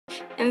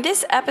In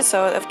this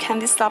episode of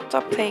Candy's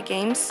Laptop Play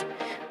Games,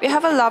 we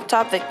have a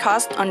laptop that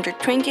costs under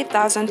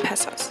 20,000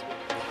 pesos.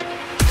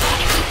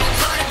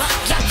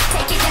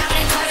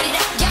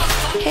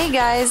 Hey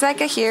guys,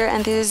 Lyka here,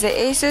 and this is the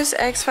Asus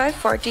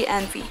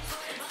X540NV,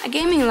 a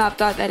gaming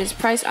laptop that is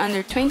priced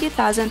under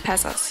 20,000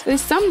 pesos. With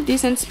some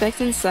decent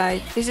specs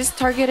inside, this is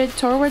targeted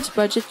towards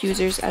budget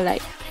users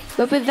alike.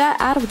 But with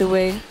that out of the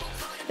way,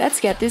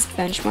 let's get this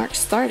benchmark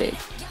started.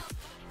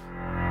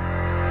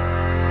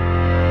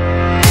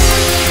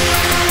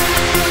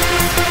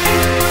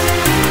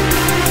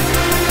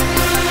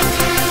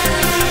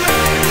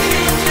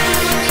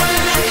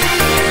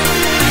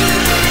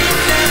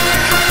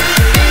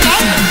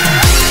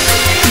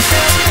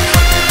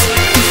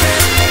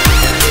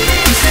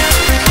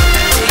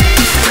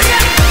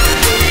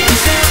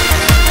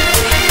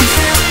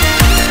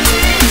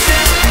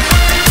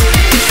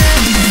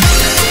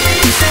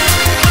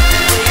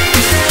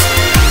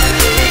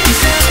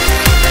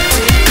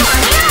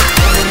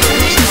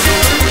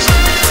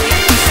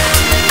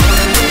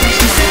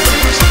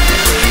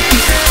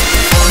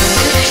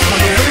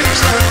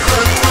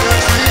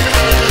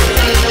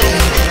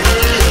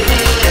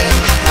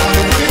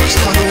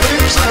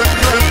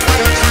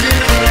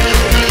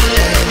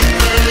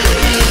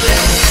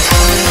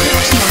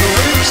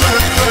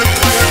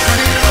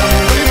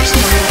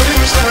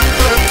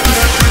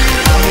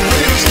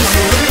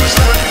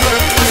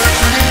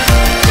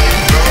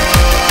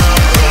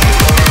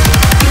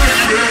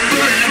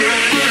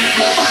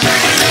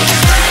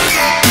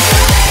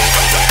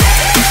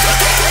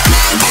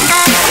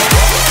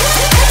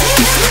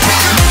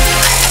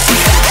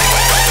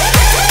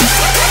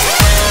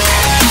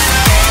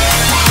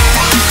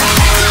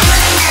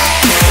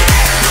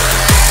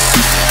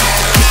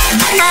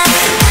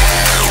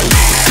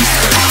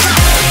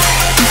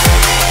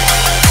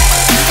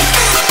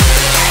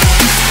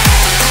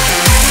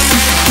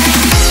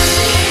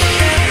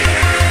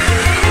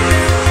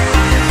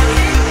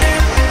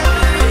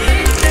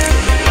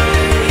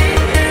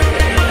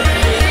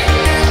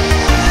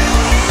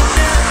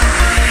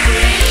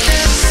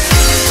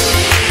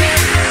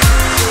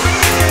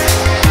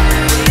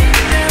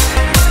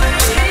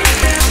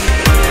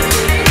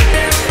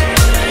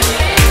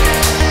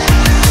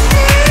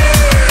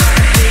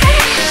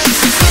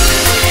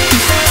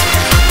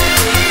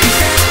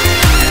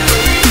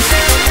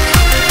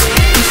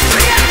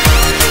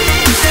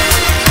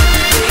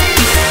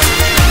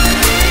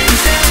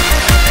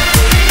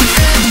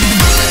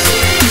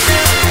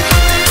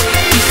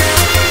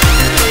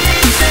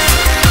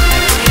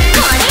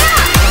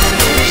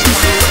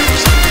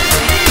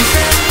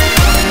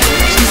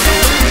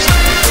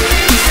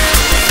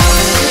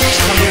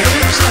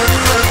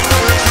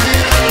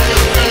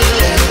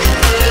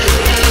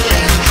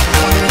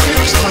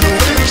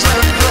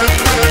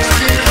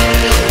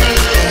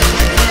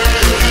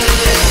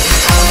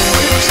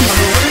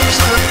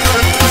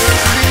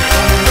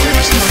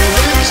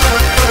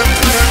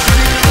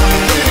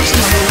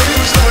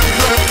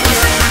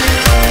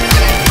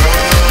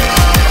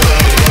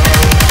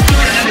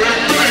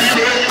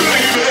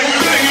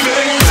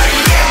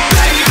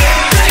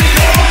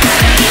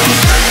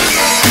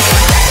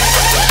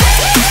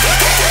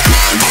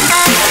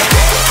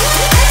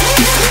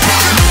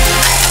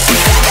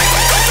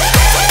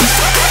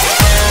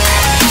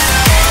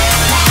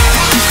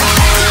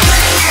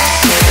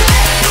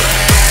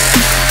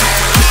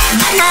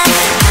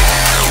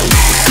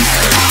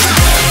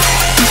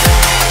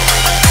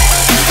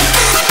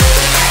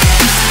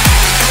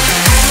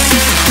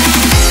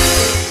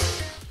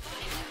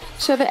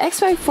 So the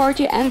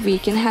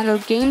X540NV can handle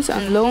games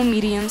on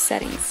low-medium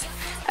settings.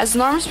 As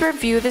norms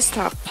review this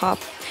laptop,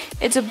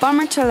 it's a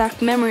bummer to lack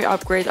memory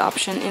upgrade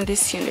option in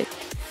this unit.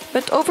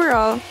 But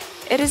overall,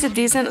 it is a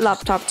decent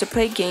laptop to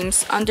play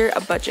games under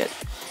a budget.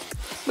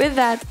 With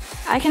that,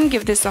 I can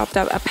give this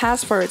laptop a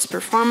pass for its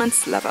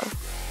performance level.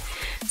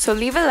 So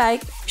leave a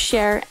like,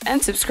 share,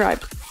 and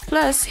subscribe.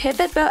 Plus, hit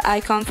that bell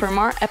icon for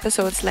more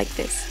episodes like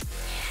this.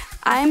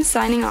 I'm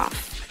signing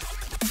off.